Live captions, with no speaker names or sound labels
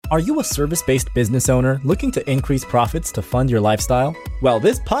Are you a service-based business owner looking to increase profits to fund your lifestyle? Well,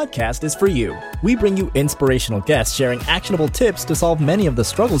 this podcast is for you. We bring you inspirational guests sharing actionable tips to solve many of the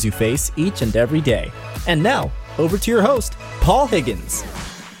struggles you face each and every day. And now, over to your host, Paul Higgins.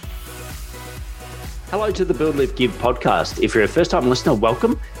 Hello to the Build, Live, Give podcast. If you're a first-time listener,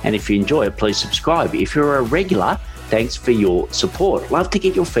 welcome. And if you enjoy it, please subscribe. If you're a regular, thanks for your support. Love to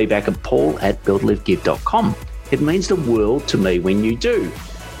get your feedback at paul@buildlivegive.com. It means the world to me when you do.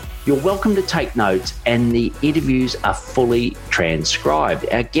 You're welcome to take notes, and the interviews are fully transcribed.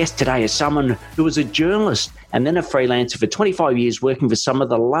 Our guest today is someone who was a journalist and then a freelancer for 25 years, working for some of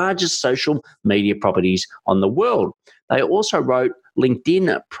the largest social media properties on the world. They also wrote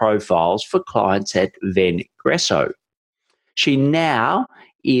LinkedIn profiles for clients at Vengreso. She now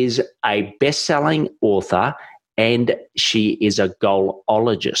is a best-selling author, and she is a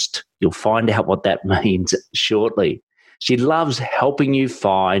goalologist. You'll find out what that means shortly. She loves helping you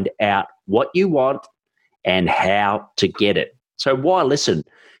find out what you want and how to get it. So why listen?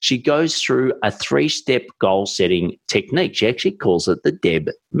 She goes through a 3-step goal-setting technique. She actually calls it the DEB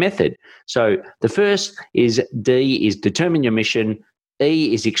method. So the first is D is determine your mission,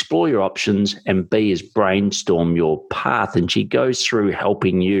 E is explore your options, and B is brainstorm your path. And she goes through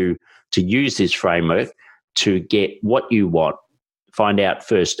helping you to use this framework to get what you want. Find out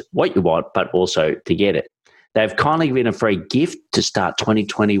first what you want, but also to get it. They've kindly given a free gift to start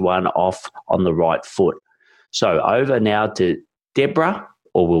 2021 off on the right foot. So over now to Deborah,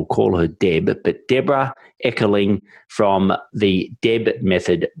 or we'll call her Deb, but Deborah Eckerling from the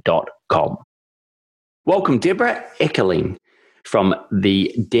debmethod.com. Welcome, Deborah Eckerling from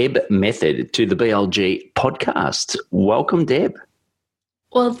the Deb Method to the BLG podcast. Welcome, Deb.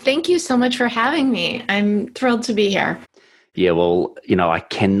 Well, thank you so much for having me. I'm thrilled to be here. Yeah, well, I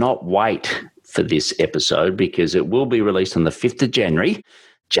cannot wait for this episode because it will be released on the 5th of January,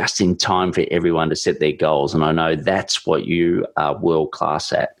 just in time for everyone to set their goals. And I know that's what you are world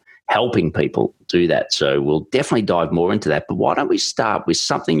class at, helping people do that. So we'll definitely dive more into that. But why don't we start with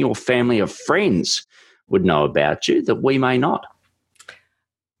something your family or friends would know about you that we may not?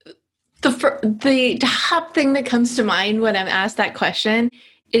 The top thing that comes to mind when I'm asked that question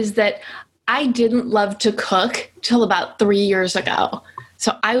is that I didn't love to cook till about 3 years ago.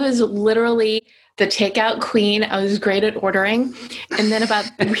 So I was literally the takeout queen. I was great at ordering. And then about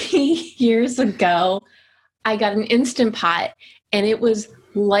 3 years ago, I got an Instant Pot, and it was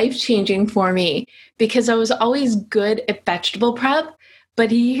life-changing for me because I was always good at vegetable prep.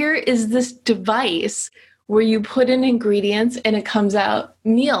 But here is this device where you put in ingredients and it comes out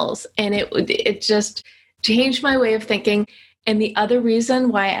meals. And it just changed my way of thinking. And the other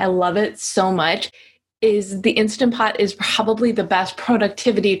reason why I love it so much is the Instant Pot is probably the best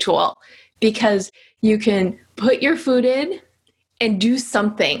productivity tool because you can put your food in and do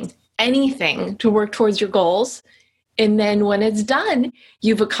something, anything to work towards your goals. And then when it's done,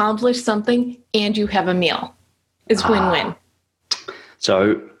 you've accomplished something and you have a meal. It's win-win.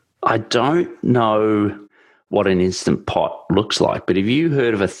 So I don't know what an Instant Pot looks like, but have you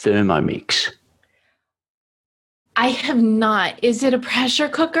heard of a Thermomix? I have not. Is it a pressure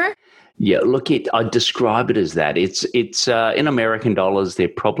cooker? Yeah, look, I'd describe it as that. It's in American dollars, they're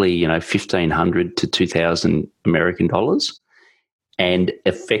probably, 1,500 to 2,000 American dollars. And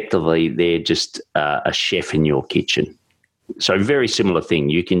effectively, they're just a chef in your kitchen. So very similar thing.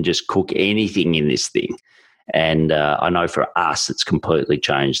 You can just cook anything in this thing. And I know for us, it's completely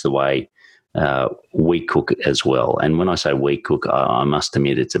changed the way we cook as well. And when I say we cook, I must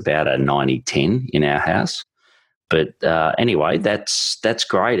admit it's about a 90-10 in our house. But anyway, that's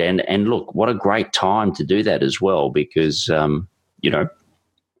great. And look, what a great time to do that as well because,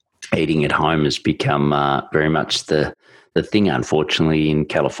 eating at home has become very much the thing, unfortunately, in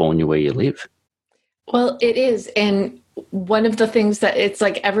California where you live. Well, it is. And one of the things that it's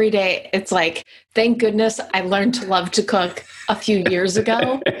like every day, it's like, thank goodness I learned to love to cook a few years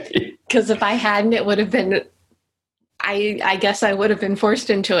ago because if I hadn't, it would have been I guess I would have been forced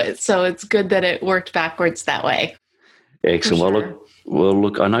into it. So it's good that it worked backwards that way. Excellent. Sure. Well,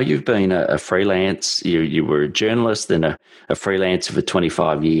 look, I know you've been a freelance. You were a journalist, then a freelancer for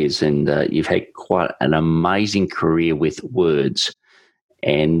 25 years, and you've had quite an amazing career with words.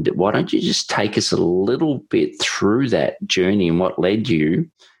 And why don't you just take us a little bit through that journey and what led you?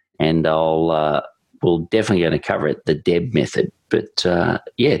 And we'll definitely going to cover it, the DEB method. But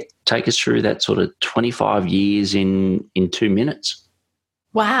take us through that sort of 25 years in 2 minutes.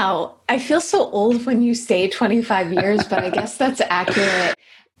 Wow. I feel so old when you say 25 years, but I guess that's accurate.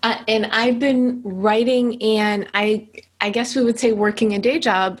 And I've been writing and I guess we would say working a day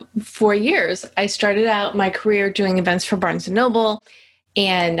job for years. I started out my career doing events for Barnes & Noble.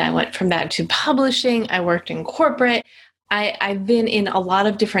 And I went from that to publishing. I worked in corporate. I've been in a lot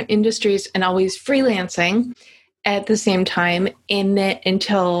of different industries and always freelancing at the same time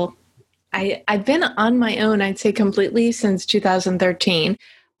until I've been on my own, I'd say completely since 2013,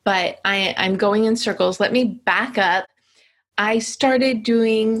 but I'm going in circles. Let me back up. I started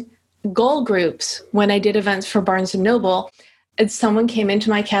doing goal groups when I did events for Barnes & Noble. And someone came into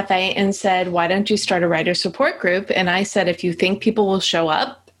my cafe and said, why don't you start a writer support group? And I said, if you think people will show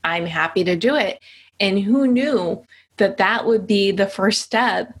up, I'm happy to do it. And who knew that that would be the first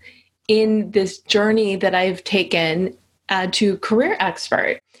step in this journey that I've taken to career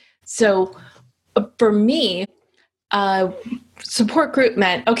expert. So for me, support group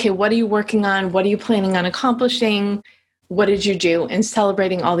meant, okay, what are you working on? What are you planning on accomplishing? What did you do? And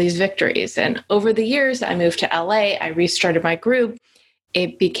celebrating all these victories. And over the years, I moved to LA. I restarted my group.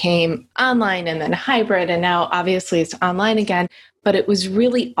 It became online and then hybrid. And now obviously it's online again. But it was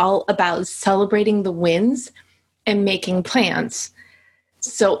really all about celebrating the wins and making plans.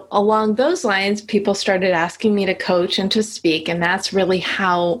 So along those lines, people started asking me to coach and to speak. And that's really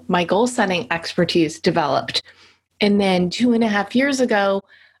how my goal setting expertise developed. And then 2.5 years ago,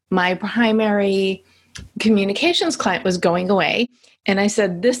 my primary communications client was going away. And I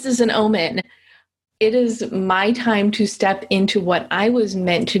said, this is an omen. It is my time to step into what I was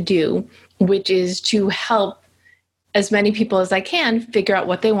meant to do, which is to help as many people as I can figure out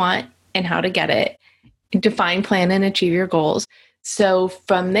what they want and how to get it, define, plan, and achieve your goals. So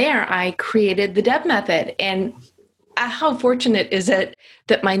from there, I created the Deb Method. And how fortunate is it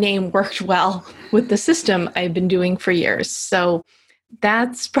that my name worked well with the system I've been doing for years? So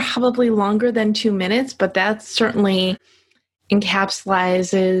that's probably longer than 2 minutes, but that certainly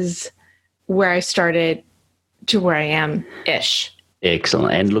encapsulates where I started to where I am-ish.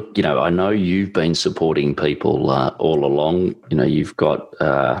 Excellent. And look, I know you've been supporting people all along. You've got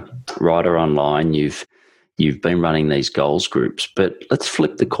Writer Online, you've been running these goals groups, but let's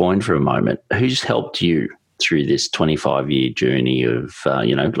flip the coin for a moment. Who's helped you through this 25-year journey of,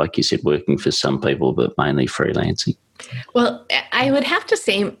 like you said, working for some people, but mainly freelancing? Well, I would have to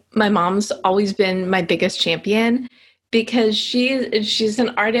say my mom's always been my biggest champion because she's an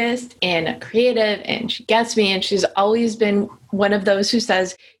artist and a creative and she gets me, and she's always been one of those who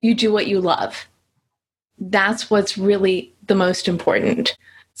says, you do what you love. That's what's really the most important.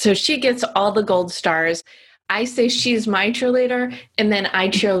 So she gets all the gold stars. I say she's my cheerleader, and then I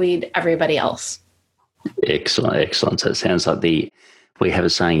cheerlead everybody else. Excellent. So it sounds like we have a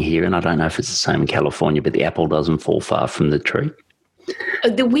saying here, and I don't know if it's the same in California, but the apple doesn't fall far from the tree.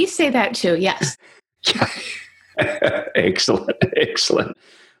 We say that too, yes. Excellent.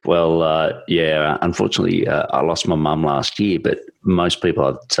 Well, unfortunately, I lost my mum last year, but most people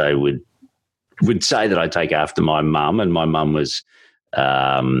I'd say would say that I take after my mum, and my mum was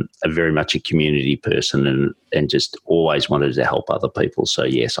very much a community person and just always wanted to help other people. So,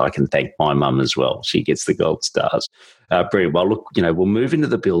 yes, I can thank my mum as well. She gets the gold stars. Brilliant. Well, look, we'll move into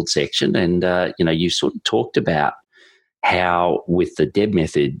the build section, and, you sort of talked about how with the Deb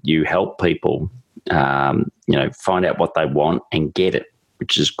Method, you help people, find out what they want and get it,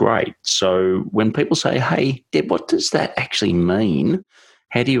 which is great. So when people say, hey, Deb, what does that actually mean?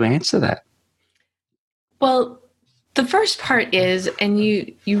 How do you answer that? Well, the first part is, and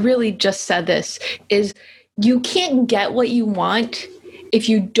you really just said this, is you can't get what you want if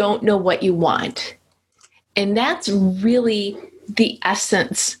you don't know what you want. And that's really the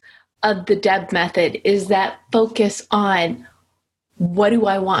essence of the Deb Method, is that focus on what do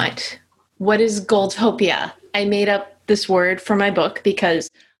I want? What is Goaltopia? I made up this word for my book because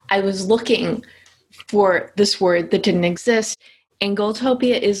I was looking for this word that didn't exist. And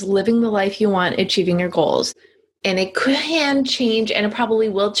Goaltopia is living the life you want, achieving your goals. And it can change, and it probably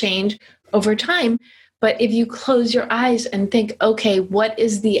will change over time. But if you close your eyes and think, okay, what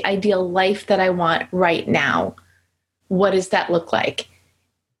is the ideal life that I want right now? What does that look like?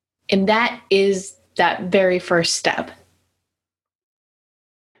 And that is that very first step.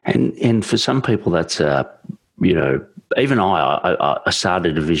 And for some people, that's, even I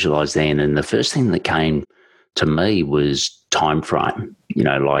started to visualize then. And the first thing that came to me was time frame,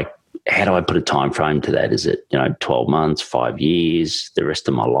 like, how do I put a time frame to that? Is it, 12 months, 5 years, the rest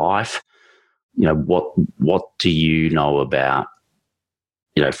of my life? What do you know about,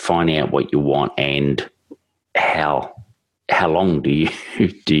 finding out what you want, and how long do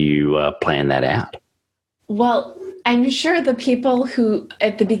you plan that out? Well, I'm sure the people who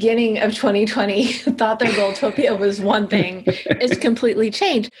at the beginning of 2020 thought their Goaltopia was one thing, it's completely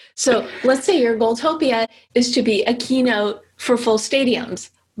changed. So let's say your Goaltopia is to be a keynote for full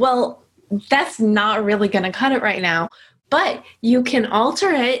stadiums. Well, that's not really going to cut it right now. But you can alter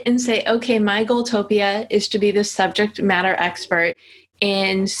it and say, okay, my Goaltopia is to be the subject matter expert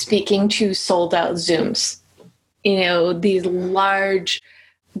in speaking to sold out Zooms, these large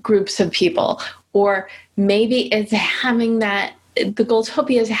groups of people. Or maybe it's the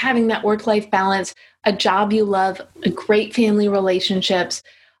Goaltopia is having that work-life balance, a job you love, a great family relationships.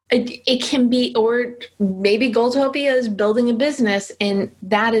 It can be, or maybe Goaltopia is building a business and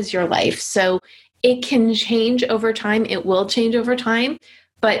that is your life. So it can change over time. It will change over time.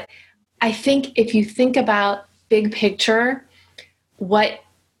 But I think if you think about big picture,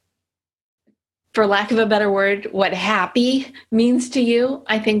 for lack of a better word, what happy means to you,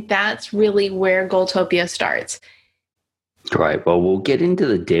 I think that's really where Goaltopia starts. Great. Well, we'll get into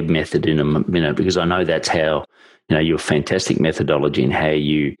the Deb method in a minute, because I know that's how, your fantastic methodology and how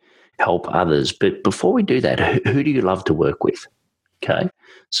you help others. But before we do that, who do you love to work with? Okay.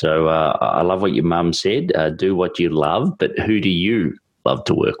 So I love what your mum said, do what you love, but who do you love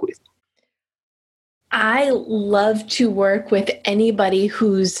to work with? I love to work with anybody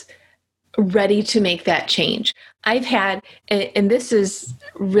who's ready to make that change. I've had, and this is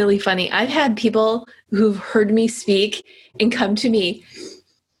really funny, I've had people who've heard me speak and come to me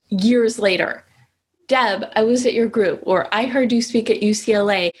years later. Deb, I was at your group, or I heard you speak at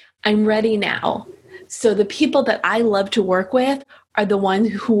UCLA. I'm ready now. So the people that I love to work with are the ones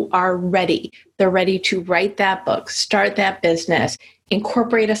who are ready. They're ready to write that book, start that business,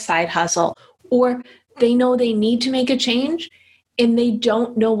 incorporate a side hustle, or they know they need to make a change and they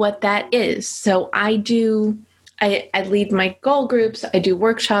don't know what that is. So I lead my goal groups, I do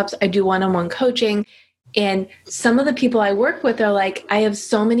workshops, I do one-on-one coaching. And some of the people I work with are like, I have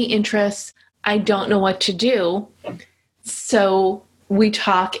so many interests, I don't know what to do. So we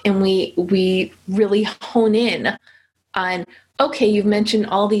talk and we really hone in on, okay, you've mentioned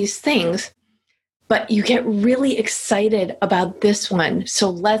all these things, but you get really excited about this one. So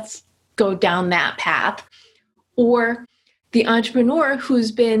let's go down that path. Or the entrepreneur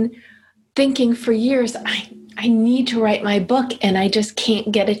who's been thinking for years, I need to write my book and I just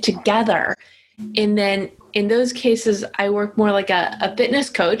can't get it together. And then in those cases, I work more like a fitness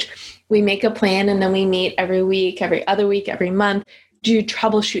coach. We make a plan and then we meet every week, every other week, every month, do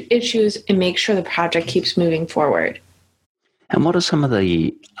troubleshoot issues and make sure the project keeps moving forward. And what are some of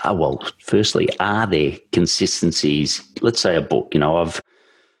the, firstly, are there consistencies? Let's say a book,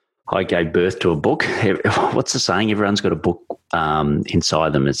 I gave birth to a book. What's the saying? Everyone's got a book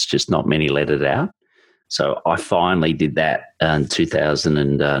inside them. It's just not many let it out. So I finally did that in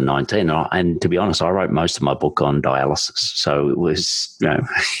 2019. And to be honest, I wrote most of my book on dialysis. So it was,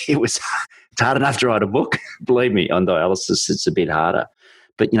 it's hard enough to write a book. Believe me, on dialysis, it's a bit harder.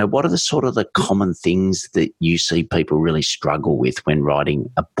 But, what are the common things that you see people really struggle with when writing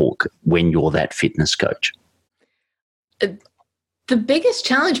a book when you're that fitness coach? The biggest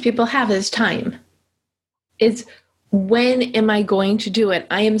challenge people have is time. It's when am I going to do it?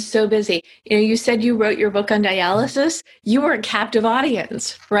 I am so busy. You said you wrote your book on dialysis. You were a captive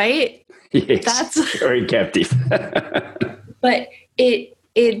audience, right? Yes, that's very captive. But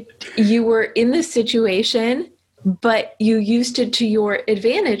you were in this situation, but you used it to your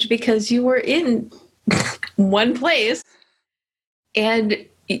advantage because you were in one place and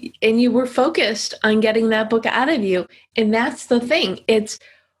you were focused on getting that book out of you. And that's the thing. It's,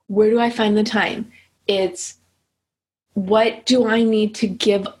 where do I find the time? It's, what do I need to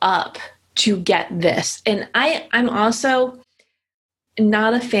give up to get this? And I'm also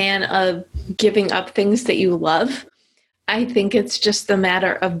not a fan of giving up things that you love. I think it's just a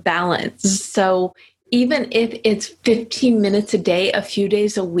matter of balance. So even if it's 15 minutes a day, a few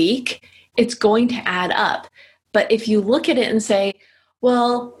days a week, it's going to add up. But if you look at it and say,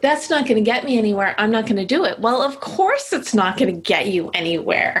 well, that's not going to get me anywhere, I'm not going to do it. Well, of course it's not going to get you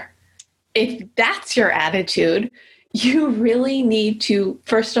anywhere. If that's your attitude, you really need to,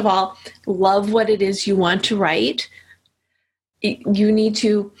 first of all, love what it is you want to write. You need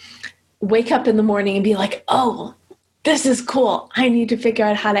to wake up in the morning and be like, oh, this is cool. I need to figure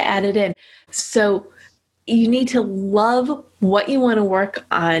out how to add it in. So you need to love what you want to work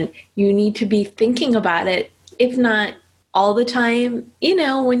on. You need to be thinking about it, if not all the time.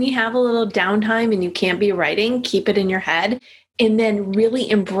 When you have a little downtime and you can't be writing, keep it in your head and then really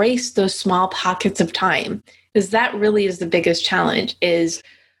embrace those small pockets of time. Because that really is the biggest challenge is,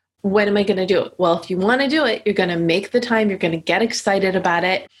 when am I going to do it? Well, if you want to do it, you're going to make the time, you're going to get excited about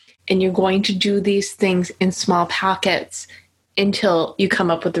it, and you're going to do these things in small pockets until you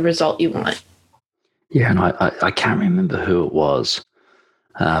come up with the result you want. Yeah, and I can't remember who it was,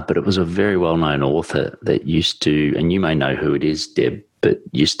 but it was a very well-known author that used to, and you may know who it is, Deb, but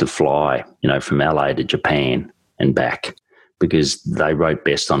used to fly, from LA to Japan and back. because they wrote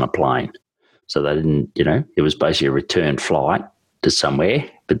best on a plane. So they didn't, it was basically a return flight to somewhere,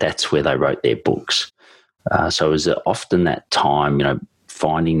 but that's where they wrote their books. So it was often that time,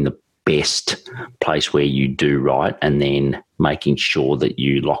 finding the best place where you do write and then making sure that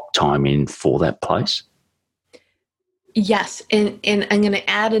you lock time in for that place. Yes. And I'm going to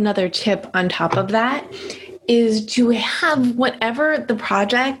add another tip on top of that is to have whatever the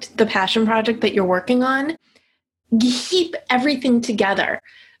passion project that you're working on, keep everything together.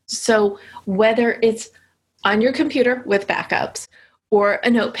 So whether it's on your computer with backups or a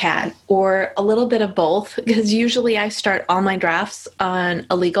notepad or a little bit of both, because usually I start all my drafts on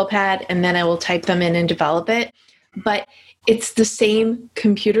a legal pad and then I will type them in and develop it. But it's the same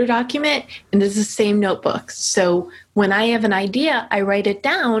computer document and it's the same notebook. So when I have an idea, I write it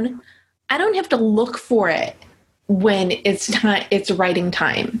down. I don't have to look for it when it's writing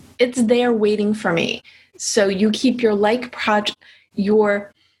time. It's there waiting for me. So you keep your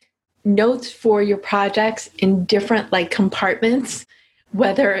your notes for your projects in different compartments,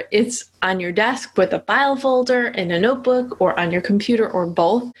 whether it's on your desk with a file folder in a notebook or on your computer or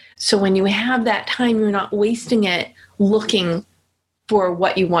both. So when you have that time, you're not wasting it looking for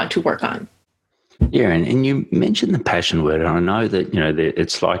what you want to work on. Yeah, and you mentioned the passion word, and I know that,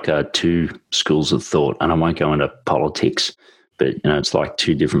 it's like two schools of thought, and I won't go into politics, but, it's like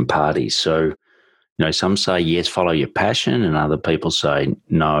two different parties. So, some say, yes, follow your passion, and other people say,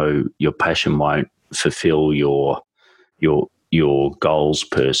 no, your passion won't fulfill your goals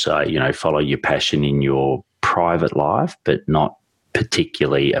per se. Follow your passion in your private life, but not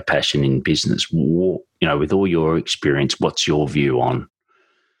particularly a passion in business. With all your experience, what's your view on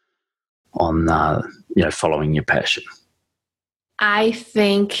following your passion? I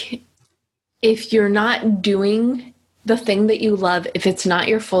think if you're not doing the thing that you love, if it's not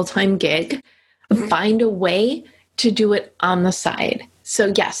your full-time gig, find a way to do it on the side.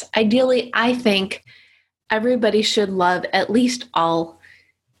 So yes, ideally, I think everybody should love at least part,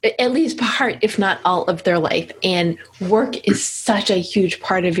 if not all of their life. And work is such a huge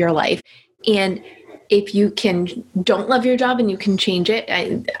part of your life. And if you don't love your job and you can change it,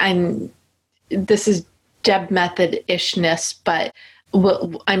 this is Deb method-ishness, but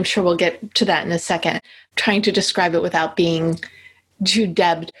I'm sure we'll get to that in a second. I'm trying to describe it without being too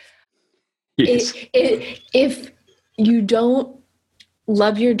Debbed. Yes. If you don't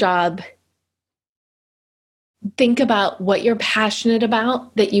love your job, think about what you're passionate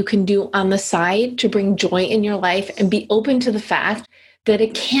about that you can do on the side to bring joy in your life, and be open to the fact that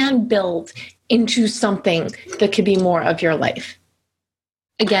it can build into something that could be more of your life.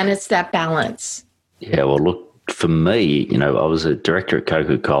 Again, it's that balance. Yeah, well, look, for me, I was a director at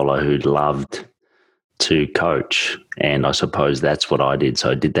Coca-Cola who loved to coach, and I suppose that's what I did.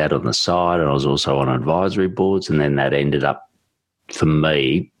 So I did that on the side, and I was also on advisory boards, and then that ended up, for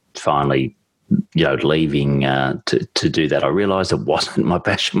me, finally, leaving to do that. I realised it wasn't my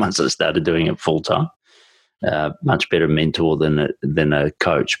passion once I started doing it full time. Much better mentor than a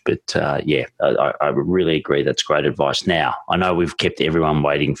coach, but I really agree. That's great advice. Now, I know we've kept everyone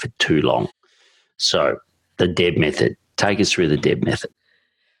waiting for too long, so the Deb method. Take us through the Deb method.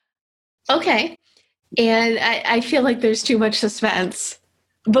 Okay. And I feel like there's too much suspense,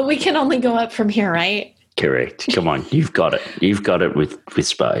 but we can only go up from here, right? Correct. Come on, you've got it. You've got it with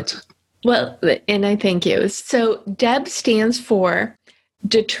spades. Well, and I thank you. So DEB stands for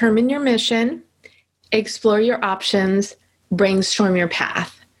determine your mission, explore your options, brainstorm your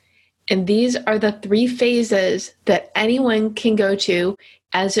path. And these are the 3 phases that anyone can go to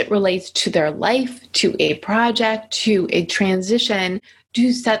as it relates to their life, to a project, to a transition,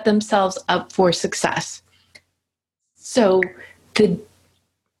 to set themselves up for success. So the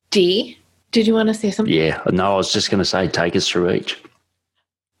D, did you want to say something? Yeah, no, I was just going to say, take us through each.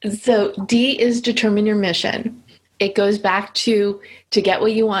 So D is determine your mission. It goes back to get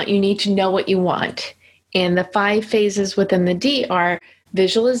what you want, you need to know what you want. And the 5 phases within the D are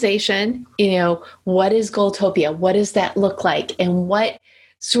visualization, what is Goaltopia? What does that look like? And what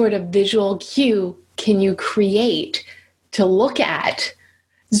sort of visual cue can you create to look at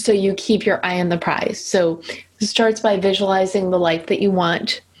so you keep your eye on the prize? So it starts by visualizing the life that you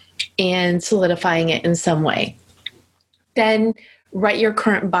want and solidifying it in some way. Then write your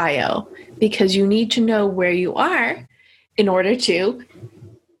current bio, because you need to know where you are in order to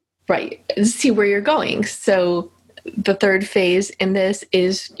see where you're going. So the 3rd phase in this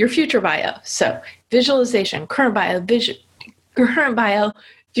is your future bio. So visualization, current bio,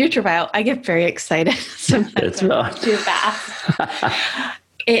 future bio. I get very excited sometimes. That's right. Too fast.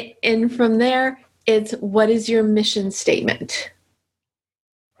 And from there, it's what is your mission statement?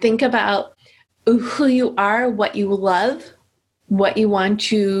 Think about who you are, what you love, what you want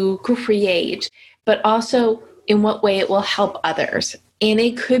to create, but also in what way it will help others. And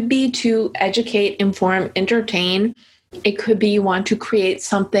it could be to educate, inform, entertain. It could be you want to create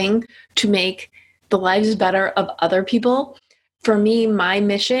something to make the lives better of other people. For me, my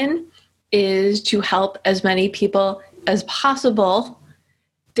mission is to help as many people as possible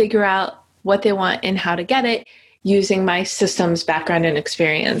figure out what they want and how to get it using my systems background and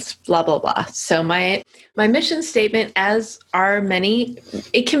experience, blah, blah, blah. So my mission statement, as are many,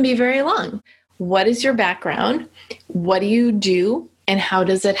 it can be very long. What is your background? What do you do? And how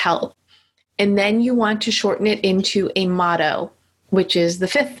does it help? And then you want to shorten it into a motto, which is the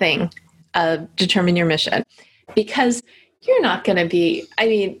fifth thing of determine your mission. Because you're not going to be,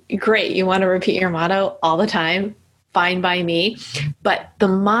 great, you want to repeat your motto all the time, fine by me. But the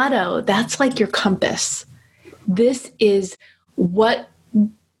motto, that's like your compass. This is what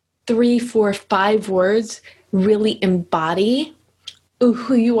 3, 4, 5 words really embody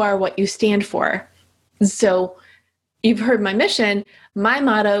who you are, what you stand for. So you've heard my mission. My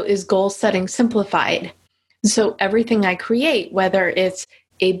motto is goal setting simplified. So everything I create, whether it's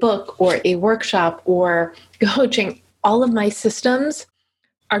a book or a workshop or coaching, all of my systems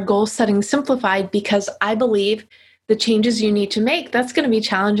are goal setting simplified because I believe the changes you need to make, that's going to be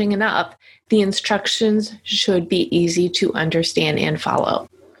challenging enough. The instructions should be easy to understand and follow.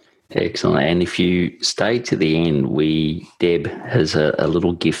 Excellent. And if you stay to the end, Deb has a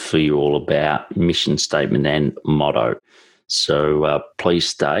little gift for you all about mission statement and motto. So please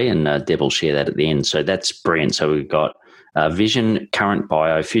stay, and Deb will share that at the end. So that's brilliant. So we've got vision, current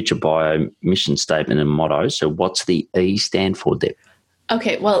bio, future bio, mission statement, and motto. So what's the E stand for, Deb?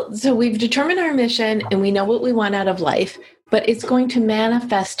 Okay, well, so we've determined our mission and we know what we want out of life, but it's going to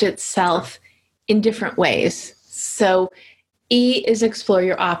manifest itself in different ways. So E is explore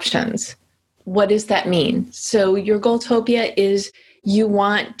your options. What does that mean? So your Goaltopia is you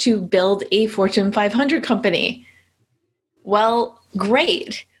want to build a Fortune 500 company. Well,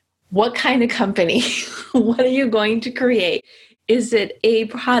 great. What kind of company? What are you going to create? Is it a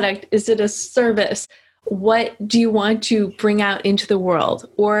product? Is it a service? What do you want to bring out into the world?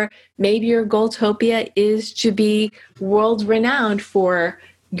 Or maybe your Goaltopia is to be world renowned for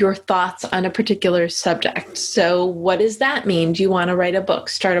your thoughts on a particular subject. So what does that mean? Do you want to write a book,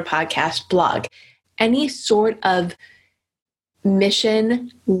 start a podcast, blog? Any sort of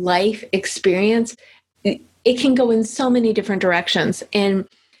mission, life experience, it can go in so many different directions. And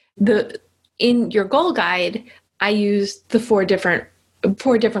in your goal guide, I use the four different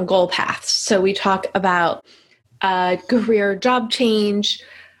goal paths. So we talk about career job change,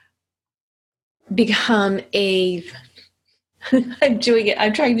 become I'm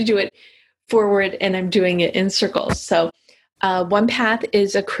trying to do it forward and I'm doing it in circles. So one path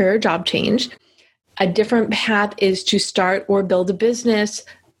is a career job change. A different path is to start or build a business.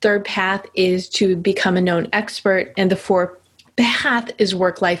 Third path is to become a known expert. And the fourth path is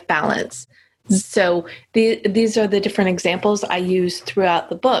work-life balance. So these are the different examples I use throughout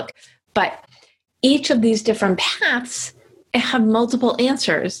the book. But each of these different paths have multiple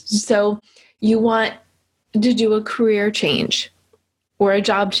answers. So you want to do a career change or a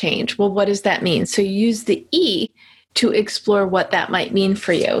job change. Well, what does that mean? So you use the E to explore what that might mean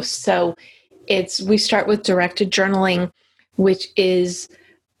for you. So we start with directed journaling, which is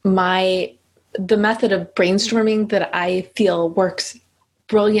the method of brainstorming that I feel works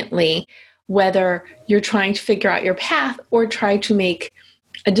brilliantly, whether you're trying to figure out your path or try to make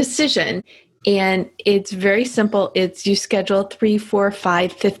a decision. And it's very simple. You schedule 3, 4,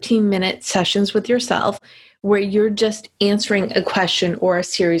 5, 15-minute sessions with yourself where you're just answering a question or a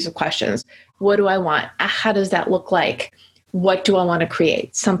series of questions. What do I want? How does that look like? What do I want to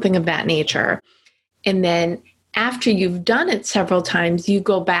create? Something of that nature. And then after you've done it several times, you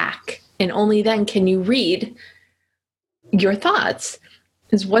go back and only then can you read your thoughts.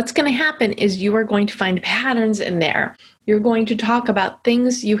 Because what's going to happen is you are going to find patterns in there. You're going to talk about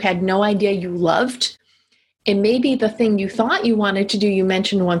things you had no idea you loved. And maybe the thing you thought you wanted to do, you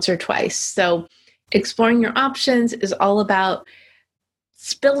mentioned once or twice. So exploring your options is all about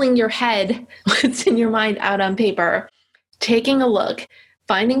spilling your head, what's in your mind, out on paper, taking a look,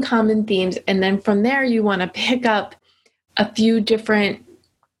 finding common themes. And then from there, you want to pick up a few different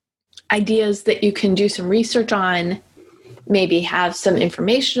ideas that you can do some research on, maybe have some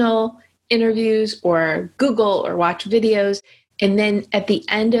informational interviews or Google or watch videos. And then at the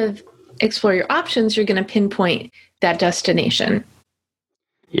end of explore your options, you're going to pinpoint that destination.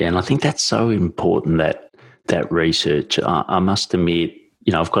 Yeah, and I think that's so important, that research. I must admit,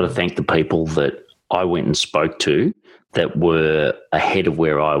 I've got to thank the people that I went and spoke to that were ahead of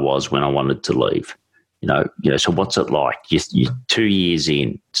where I was when I wanted to leave. So what's it like? You're 2 years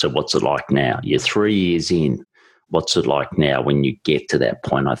in. So what's it like now? You're 3 years in. What's it like now when you get to that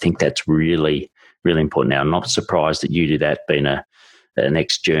point? I think that's really, really important. Now, I'm not surprised that you do that being an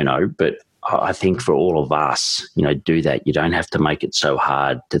ex-journo, but I think for all of us, do that. You don't have to make it so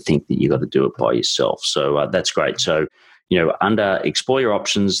hard to think that you got to do it by yourself. So that's great. So, under explore your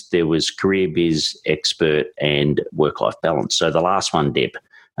options, there was career biz, expert, and work-life balance. So the last one, Deb,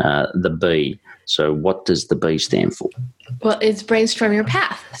 the B. So what does the B stand for? Well, it's brainstorm your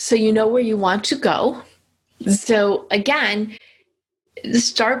path. So you know where you want to go. So again,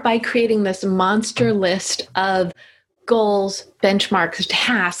 start by creating this monster list of goals, benchmarks,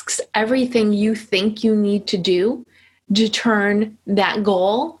 tasks, everything you think you need to do to turn that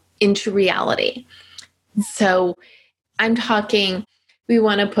goal into reality. So I'm talking, we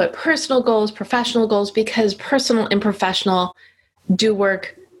want to put personal goals, professional goals, because personal and professional do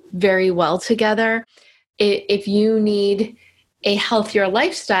work very well together. If you need a healthier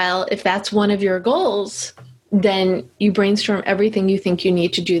lifestyle, if that's one of your goals, then you brainstorm everything you think you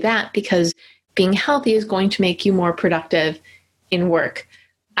need to do that, because being healthy is going to make you more productive in work.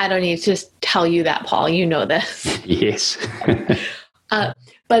 I don't need to tell you that, Paul. You know this. Yes. By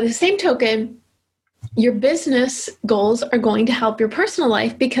the same token, your business goals are going to help your personal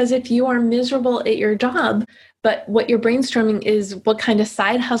life, because if you are miserable at your job, but what you're brainstorming is what kind of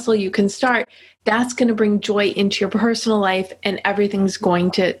side hustle you can start, that's going to bring joy into your personal life, and everything's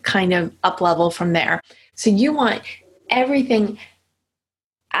going to kind of up level from there. So you want everything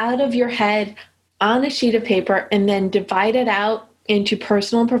out of your head on a sheet of paper, and then divide it out into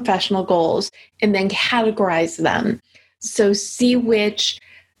personal and professional goals, and then categorize them. So see which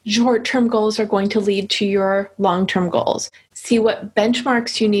short-term goals are going to lead to your long-term goals. See what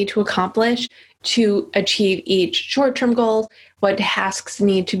benchmarks you need to accomplish to achieve each short-term goal, what tasks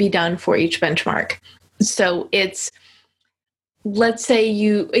need to be done for each benchmark. So it's, let's say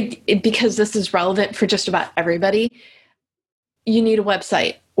because this is relevant for just about everybody, you need a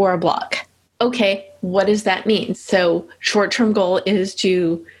website or a blog. Okay, what does that mean? So short-term goal is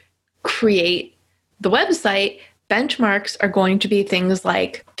to create the website. Benchmarks are going to be things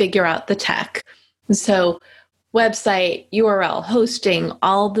like figure out the tech. So website, URL, hosting,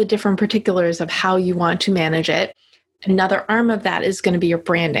 all the different particulars of how you want to manage it. Another arm of that is going to be your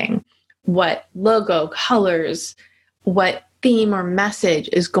branding. What logo, colors, what theme or message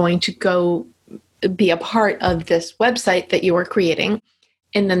is going to go be a part of this website that you are creating.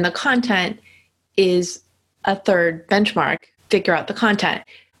 And then the content is a third benchmark. Figure out the content.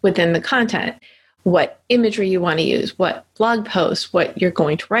 Within the content, what imagery you want to use, what blog posts, what you're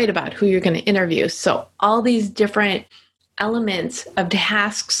going to write about, who you're going to interview. So all these different elements of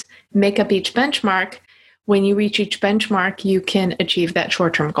tasks make up each benchmark. When you reach each benchmark, you can achieve that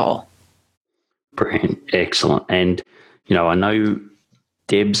short-term goal. Brilliant. Excellent. And, I know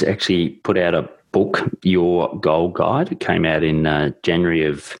Deb's actually put out a book, Your Goal Guide. It came out in January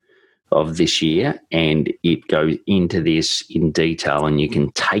of this year, and it goes into this in detail, and you can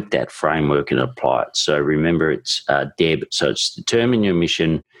take that framework and apply it. So remember, it's Deb. So it's determine your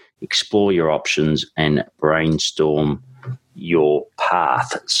mission, explore your options, and brainstorm your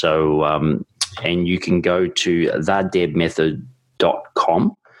path. So, and you can go to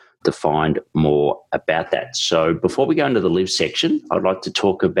thedebmethod.com to find more about that. So before we go into the live section, I'd like to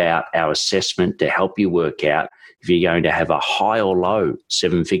talk about our assessment to help you work out if you're going to have a high or low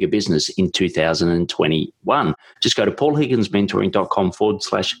seven-figure business in 2021. Just go to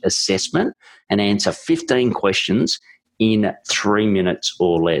paulhigginsmentoring.com/assessment and answer 15 questions in 3 minutes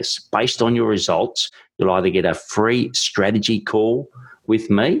or less. Based on your results, you'll either get a free strategy call with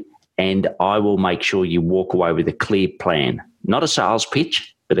me, and I will make sure you walk away with a clear plan, not a sales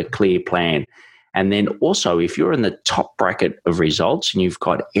pitch, but a clear plan. And then also, if you're in the top bracket of results and you've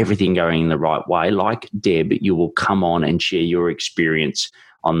got everything going in the right way, like Deb, you will come on and share your experience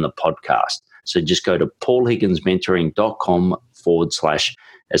on the podcast. So just go to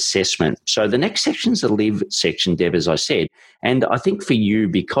paulhigginsmentoring.com/assessment. So the next section is the live section, Deb, as I said. And I think for you,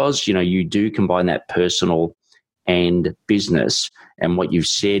 because, you do combine that personal and business and what you've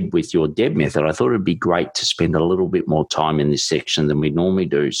said with your Deb method, I thought it'd be great to spend a little bit more time in this section than we normally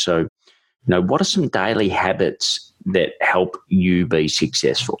do. So, what are some daily habits that help you be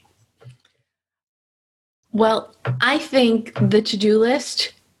successful? Well, I think the to-do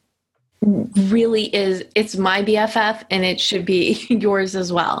list really it's my BFF, and it should be yours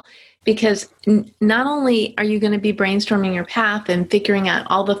as well. Because not only are you going to be brainstorming your path and figuring out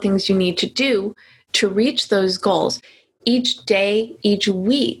all the things you need to do to reach those goals, each day, each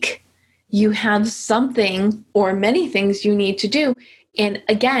week, you have something or many things you need to do And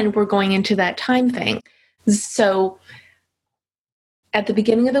again, we're going into that time thing. So at the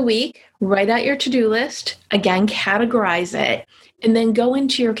beginning of the week, write out your to-do list, again, categorize it, and then go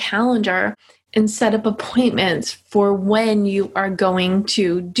into your calendar and set up appointments for when you are going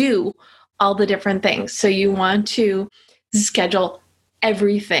to do all the different things. So you want to schedule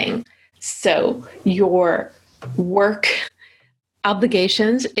everything. So your work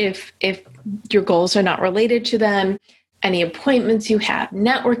obligations, if your goals are not related to them, any appointments you have,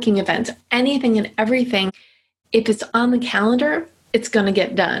 networking events, anything and everything, if it's on the calendar, it's going to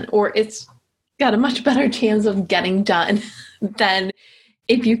get done, or it's got a much better chance of getting done than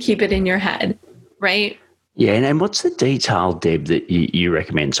if you keep it in your head, right? Yeah, and what's the detail, Deb, that you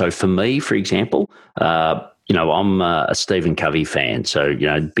recommend? So for me, for example, I'm a Stephen Covey fan, so,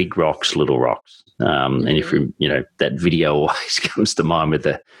 big rocks, little rocks. And if that video always comes to mind with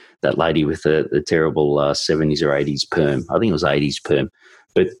that lady with the terrible 70s or 80s perm. I think it was 80s perm.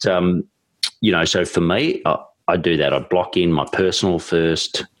 But, so for me, I do that. I block in my personal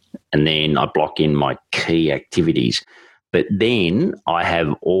first, and then I block in my key activities. But then I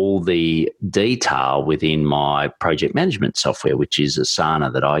have all the detail within my project management software, which is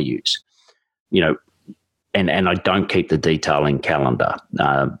Asana that I use. And I don't keep the detail in calendar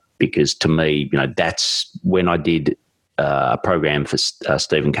because to me, that's when I did a program for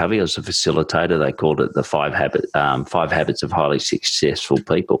Stephen Covey. I was a facilitator. They called it the Five Habits of Highly Successful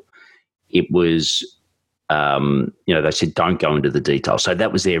People. It was, they said, don't go into the details. So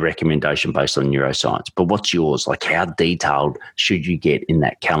that was their recommendation based on neuroscience. But what's yours? Like, how detailed should you get in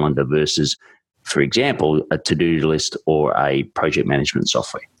that calendar versus, for example, a to-do list or a project management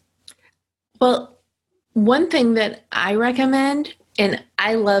software? Well, one thing that I recommend, and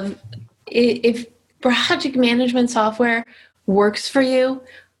I love, if project management software works for you,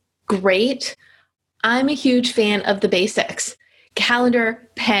 great. I'm a huge fan of the basics: calendar,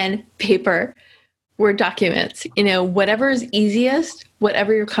 pen, paper, Word documents. Whatever is easiest,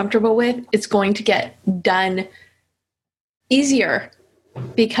 whatever you're comfortable with, it's going to get done easier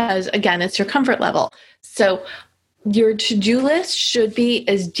because, again, it's your comfort level. So your to-do list should be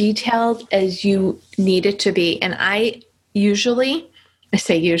as detailed as you need it to be. And I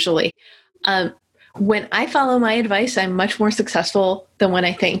say usually, when I follow my advice, I'm much more successful than when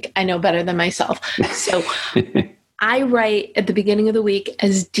I think I know better than myself. So I write at the beginning of the week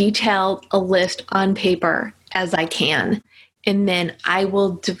as detailed a list on paper as I can. And then I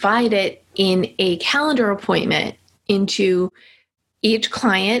will divide it in a calendar appointment into each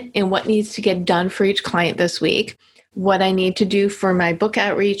client and what needs to get done for each client this week, what I need to do for my book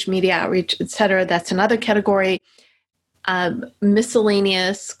outreach, media outreach, etc. That's another category,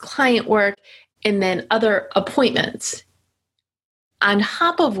 miscellaneous client work, and then other appointments. On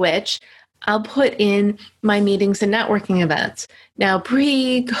top of which, I'll put in my meetings and networking events. Now,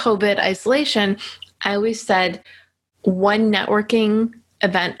 pre-COVID isolation, I always said one networking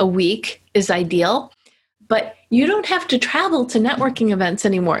event a week is ideal, but you don't have to travel to networking events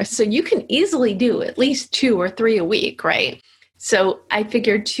anymore. So you can easily do at least 2 or 3 a week, right? So I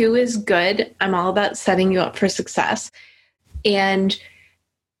figured 2 is good. I'm all about setting you up for success. And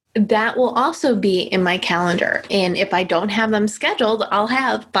that will also be in my calendar. And if I don't have them scheduled, I'll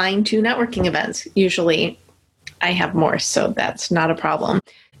find 2 networking events. Usually I have more, so that's not a problem.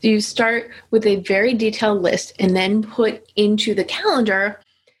 So you start with a very detailed list and then put into the calendar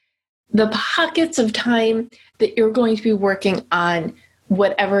the pockets of time that you're going to be working on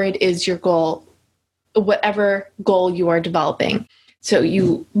whatever it is your goal, whatever goal you are developing. So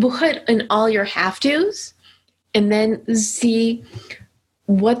you put in all your have-tos and then see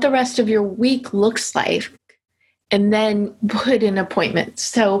what the rest of your week looks like, and then put in appointments.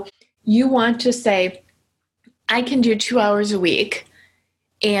 So you want to say, I can do 2 hours a week,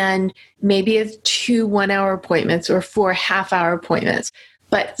 and maybe it's 2 one-hour appointments or 4 half-hour appointments,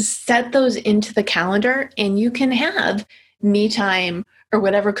 but set those into the calendar and you can have me time or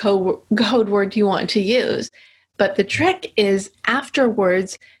whatever code word you want to use. But the trick is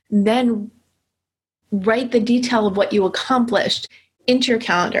afterwards, then write the detail of what you accomplished into your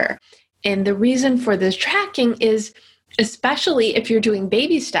calendar. And the reason for this tracking is, especially if you're doing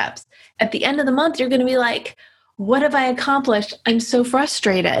baby steps, at the end of the month, you're going to be like, what have I accomplished? I'm so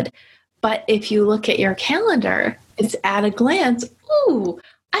frustrated. But if you look at your calendar, it's at a glance, ooh,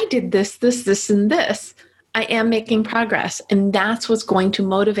 I did this, this, this, and this. I am making progress. And that's what's going to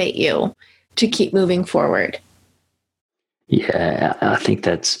motivate you to keep moving forward. Yeah, I think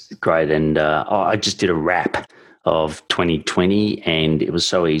that's great. And I just did a wrap of 2020, and it was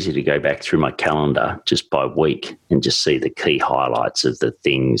so easy to go back through my calendar just by week and just see the key highlights of the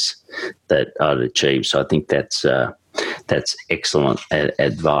things that I'd achieved. So I think that's that's excellent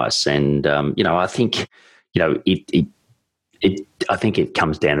advice. And I think I think it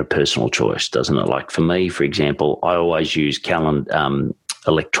comes down to personal choice, doesn't it? Like for me, for example, I always use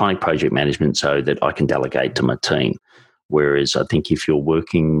electronic project management so that I can delegate to my team. Whereas I think if you're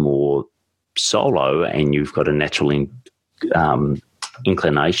working more solo and you've got a natural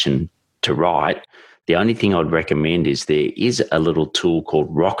inclination to write, the only thing I'd recommend is there is a little tool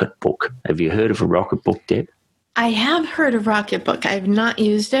called Rocketbook. Have you heard of a Rocketbook, Deb? I have heard of Rocketbook. I've not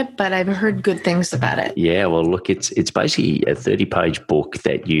used it, but I've heard good things about it. Yeah, well, look, it's basically a 30-page book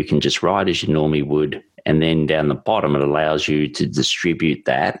that you can just write as you normally would, and then down the bottom it allows you to distribute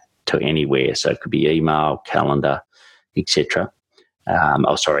that to anywhere. So it could be email, calendar, etc.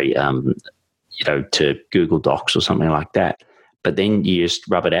 To Google Docs or something like that. But then you just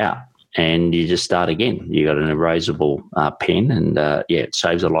rub it out and you just start again. You got an erasable pen, and it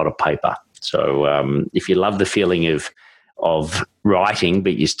saves a lot of paper. So if you love the feeling of writing,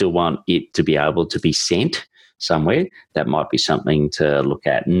 but you still want it to be able to be sent somewhere, that might be something to look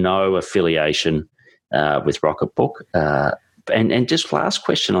at. No affiliation with Rocketbook. And just last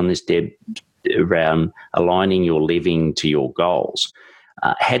question on this, Deb, around aligning your living to your goals.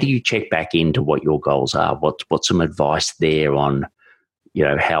 How do you check back into what your goals are? What's some advice there on,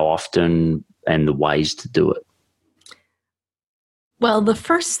 how often and the ways to do it? Well, the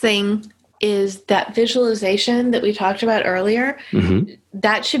first thing is that visualization that we talked about earlier. Mm-hmm.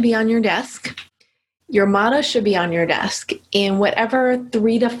 That should be on your desk. Your motto should be on your desk. And whatever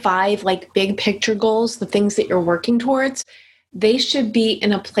 3 to 5 big picture goals, the things that you're working towards, they should be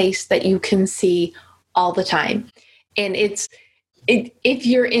in a place that you can see all the time. And if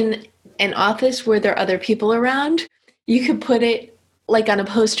you're in an office where there are other people around, you could put it on a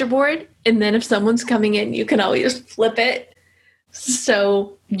poster board. And then if someone's coming in, you can always flip it.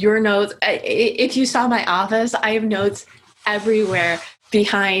 So your notes, if you saw my office, I have notes everywhere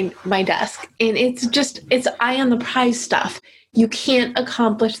behind my desk. And it's eye on the prize stuff. You can't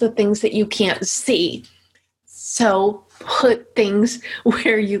accomplish the things that you can't see. So put things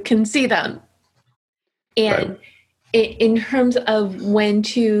where you can see them. And in terms of when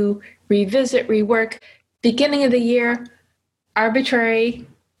to revisit, rework, beginning of the year, arbitrary,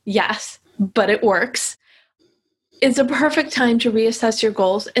 yes, but it works. It's a perfect time to reassess your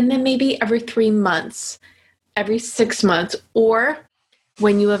goals, and then maybe every 3 months, every 6 months, or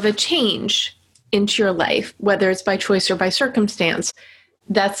when you have a change into your life, whether it's by choice or by circumstance,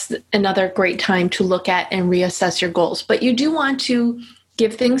 that's another great time to look at and reassess your goals. But you do want to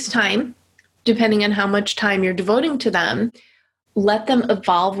give things time, depending on how much time you're devoting to them. Let them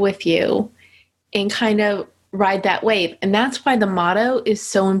evolve with you and kind of ride that wave. And that's why the motto is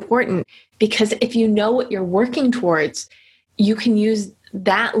so important, because if you know what you're working towards, you can use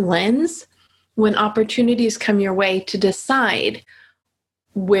that lens when opportunities come your way to decide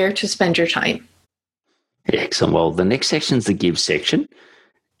where to spend your time. Excellent. Well, the next section is the give section.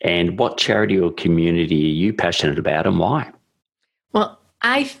 And what charity or community are you passionate about and why? Well,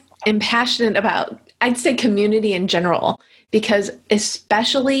 I am passionate about, I'd say, community in general, because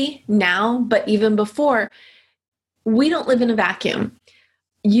especially now, but even before, we don't live in a vacuum.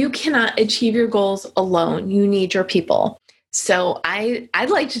 You cannot achieve your goals alone. You need your people. So I'd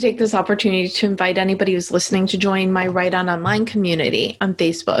like to take this opportunity to invite anybody who's listening to join my Write On Online community on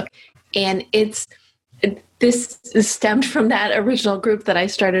Facebook. And this is stemmed from that original group that I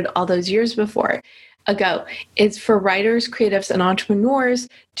started all those years ago. It's for writers, creatives, and entrepreneurs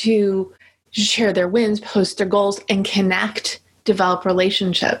to share their wins, post their goals, and connect, develop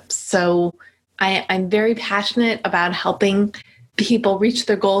relationships. So I'm very passionate about helping people reach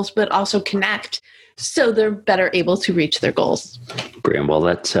their goals, but also connect so they're better able to reach their goals. Brilliant. Well,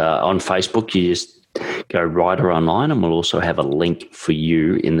 that's on Facebook. You just go Writer Online, and we'll also have a link for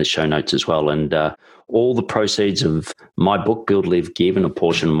you in the show notes as well. And all the proceeds of my book, Build, Live, Give, and a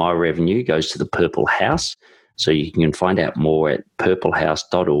portion of my revenue goes to the Purple House. So you can find out more at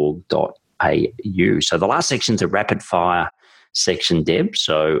purplehouse.org.au. So the last section is a rapid fire section, Deb.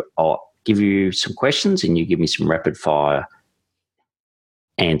 So I'll give you some questions and you give me some rapid fire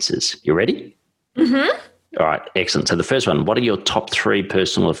answers. You ready? Mm-hmm. All right, excellent. So the first one, what are your top 3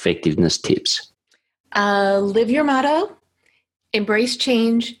 personal effectiveness tips? Live your motto, embrace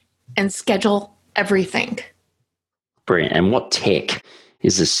change, and schedule everything. Brilliant. And what tech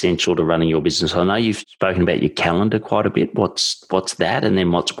is essential to running your business? I know you've spoken about your calendar quite a bit. What's that? And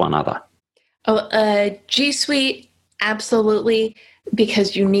then what's one other? G Suite, absolutely,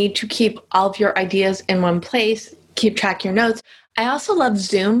 because you need to keep all of your ideas in one place, keep track of your notes. I also love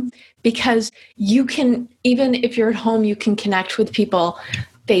Zoom because you can, even if you're at home, you can connect with people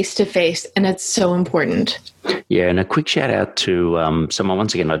face to face, and it's so important. Yeah, and a quick shout out to someone,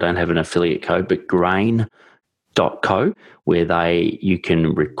 once again, I don't have an affiliate code, but Grain.co, where you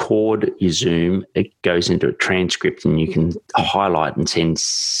can record your Zoom. It goes into a transcript and you can highlight and send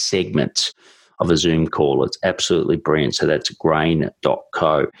segments of a Zoom call. It's absolutely brilliant. So that's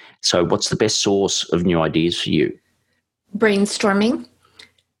Grain.co. So what's the best source of new ideas for you? Brainstorming.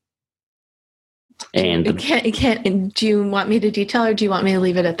 And do you want me to detail, or do you want me to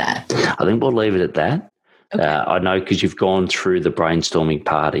leave it at that? I think we'll leave it at that. Okay. I know because you've gone through the brainstorming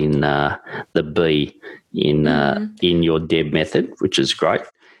part in the B in your DEB method, which is great.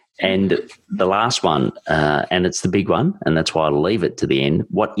 And the last one, and it's the big one, and that's why I'll leave it to the end.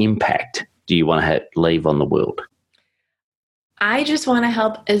 What impact do you want to leave on the world? I just want to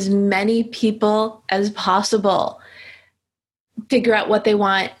help as many people as possible figure out what they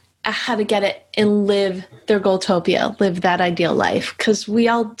want, how to get it, and live their Goaltopia, live that ideal life, because we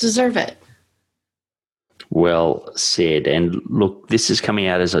all deserve it. Well said. And look, this is coming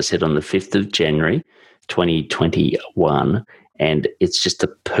out, as I said, on the 5th of January, 2021. And it's just a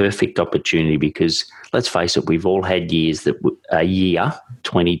perfect opportunity because, let's face it, we've all had a year,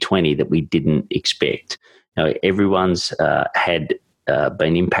 2020, that we didn't expect. You know, everyone's had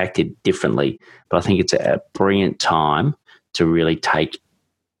been impacted differently. But I think it's a brilliant time to really take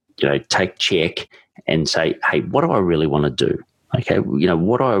check and say, hey, what do I really want to do? Okay,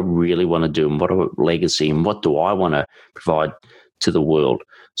 what do I really want to do, and what are legacy, and what do I want to provide to the world?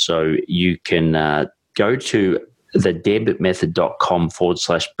 So you can go to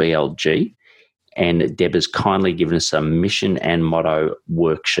thedebmethod.com/BLG, and Deb has kindly given us a mission and motto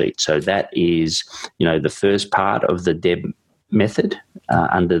worksheet. So that is, the first part of the Deb method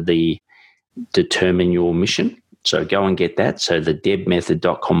under the Determine Your Mission. So go and get that. So the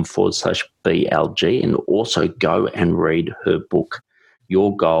debmethod.com/BLG, and also go and read her book,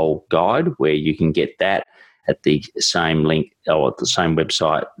 Your Goal Guide, where you can get that at the same link or at the same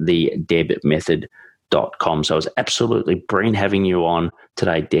website, the debmethod.com. So it's absolutely brilliant having you on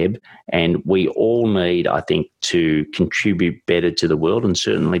today, Deb. And we all need, I think, to contribute better to the world, and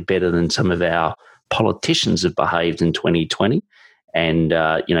certainly better than some of our politicians have behaved in 2020. And,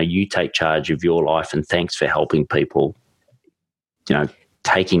 you take charge of your life, and thanks for helping people,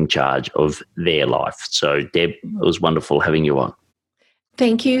 taking charge of their life. So, Deb, it was wonderful having you on.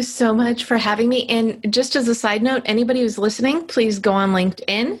 Thank you so much for having me. And just as a side note, anybody who's listening, please go on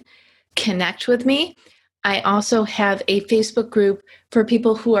LinkedIn, connect with me. I also have a Facebook group for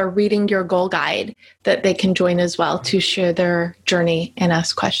people who are reading your goal guide that they can join as well to share their journey and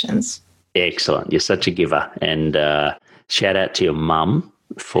ask questions. Excellent. You're such a giver. And, shout out to your mum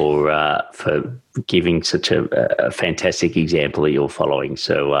for giving such a fantastic example that you're following.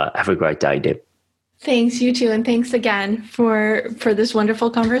 So have a great day, Deb. Thanks, you too. And thanks again for this wonderful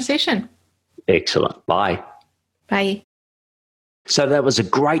conversation. Excellent. Bye. Bye. So that was a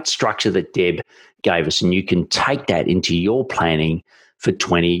great structure that Deb gave us, and you can take that into your planning for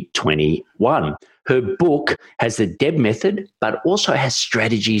 2021. Her book has the Deb method, but also has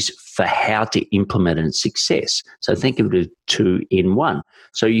strategies for how to implement it in success. So think of it as 2 in 1.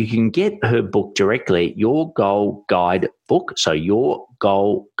 So you can get her book directly at Your Goal Guide Book, so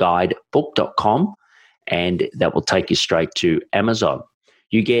yourgoalguidebook.com, and that will take you straight to Amazon.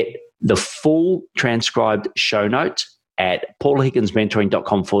 You get the full transcribed show notes at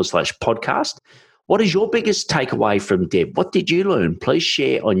paulhigginsmentoring.com/podcast. What is your biggest takeaway from Deb? What did you learn? Please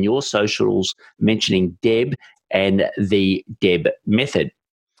share on your socials mentioning Deb and the Deb method.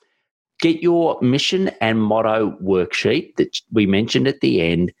 Get your mission and motto worksheet that we mentioned at the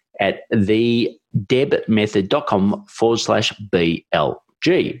end at the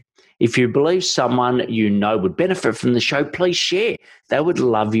debmethod.com/BLG. If you believe someone you know would benefit from the show, please share. They would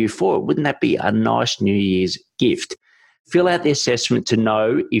love you for it. Wouldn't that be a nice New Year's gift? Fill out the assessment to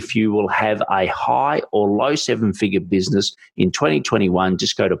know if you will have a high or low 7-figure business in 2021.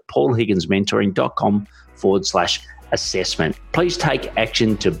 Just go to paulhigginsmentoring.com/assessment. Please take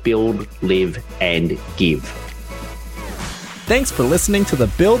action to build, live, and give. Thanks for listening to the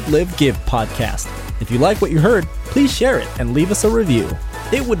Build, Live, Give podcast. If you like what you heard, please share it and leave us a review.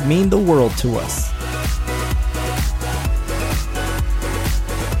 It would mean the world to us.